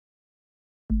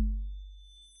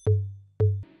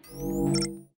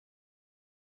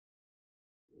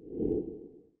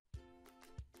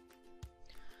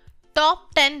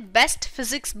Top 10 Best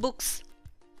Physics Books.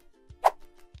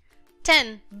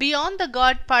 10. Beyond the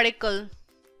God Particle.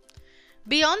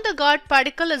 Beyond the God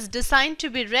Particle is designed to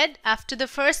be read after the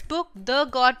first book, The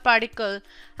God Particle,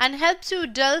 and helps you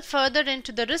delve further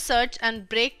into the research and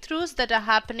breakthroughs that are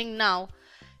happening now.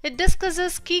 It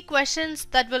discusses key questions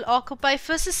that will occupy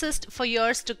physicists for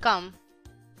years to come.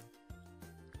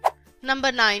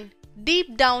 Number 9.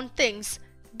 Deep Down Things.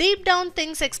 Deep Down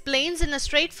Things explains in a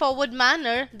straightforward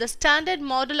manner the standard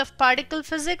model of particle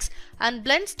physics and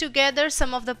blends together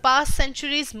some of the past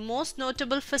century's most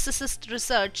notable physicist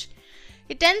research.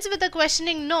 It ends with a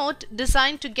questioning note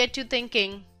designed to get you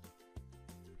thinking.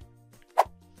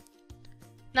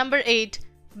 Number 8.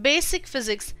 Basic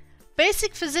Physics.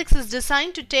 Basic Physics is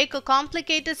designed to take a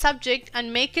complicated subject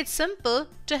and make it simple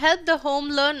to help the home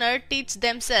learner teach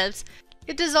themselves.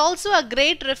 It is also a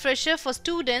great refresher for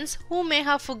students who may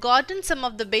have forgotten some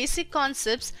of the basic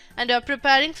concepts and are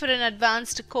preparing for an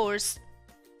advanced course.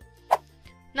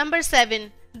 Number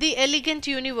 7. The Elegant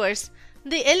Universe.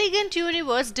 The Elegant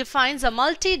Universe defines a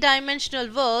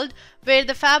multi-dimensional world where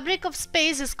the fabric of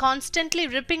space is constantly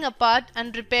ripping apart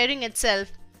and repairing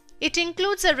itself. It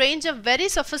includes a range of very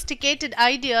sophisticated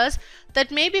ideas that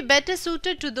may be better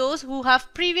suited to those who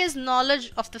have previous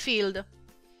knowledge of the field.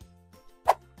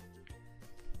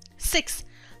 6.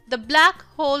 The Black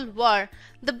Hole War.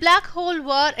 The Black Hole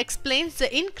War explains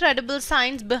the incredible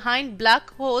science behind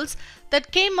black holes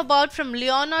that came about from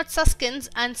Leonard Susskind's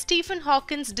and Stephen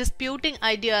Hawking's disputing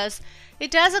ideas.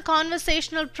 It has a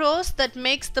conversational prose that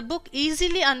makes the book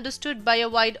easily understood by a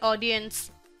wide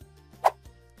audience.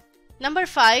 Number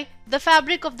 5. The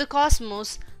Fabric of the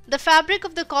Cosmos. The Fabric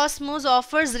of the Cosmos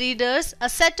offers readers a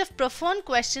set of profound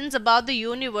questions about the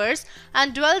universe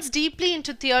and dwells deeply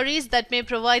into theories that may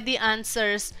provide the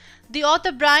answers. The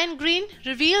author Brian Greene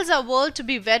reveals our world to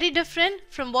be very different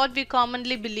from what we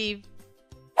commonly believe.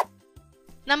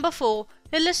 Number 4.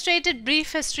 Illustrated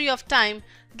Brief History of Time.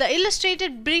 The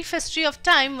Illustrated Brief History of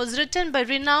Time was written by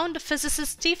renowned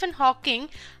physicist Stephen Hawking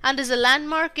and is a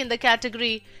landmark in the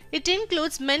category. It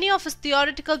includes many of his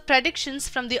theoretical predictions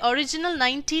from the original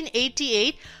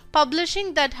 1988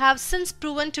 publishing that have since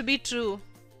proven to be true.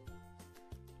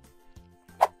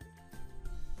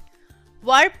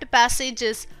 Warped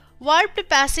Passages. Warped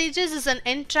Passages is an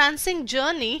entrancing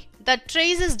journey that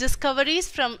traces discoveries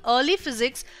from early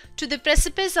physics to the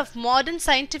precipice of modern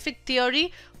scientific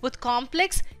theory with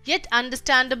complex yet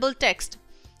understandable text.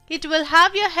 It will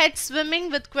have your head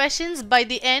swimming with questions by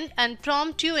the end and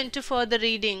prompt you into further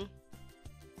reading.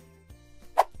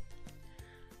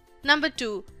 Number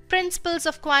 2. Principles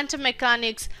of Quantum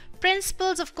Mechanics.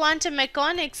 Principles of Quantum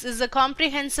Mechanics is a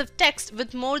comprehensive text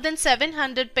with more than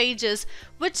 700 pages,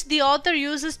 which the author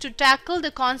uses to tackle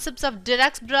the concepts of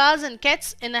Dirac's bras and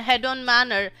Ketz in a head-on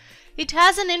manner. It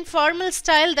has an informal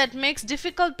style that makes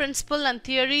difficult principles and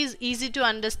theories easy to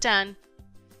understand.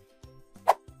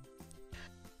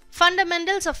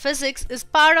 Fundamentals of Physics is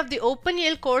part of the Open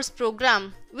Yale course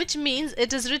program, which means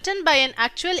it is written by an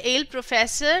actual Yale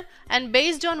professor and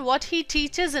based on what he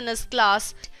teaches in his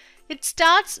class. It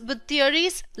starts with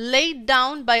theories laid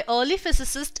down by early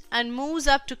physicists and moves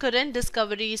up to current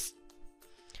discoveries.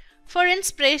 For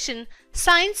inspiration,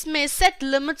 science may set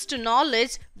limits to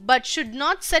knowledge but should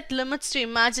not set limits to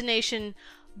imagination.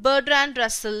 Bertrand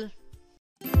Russell.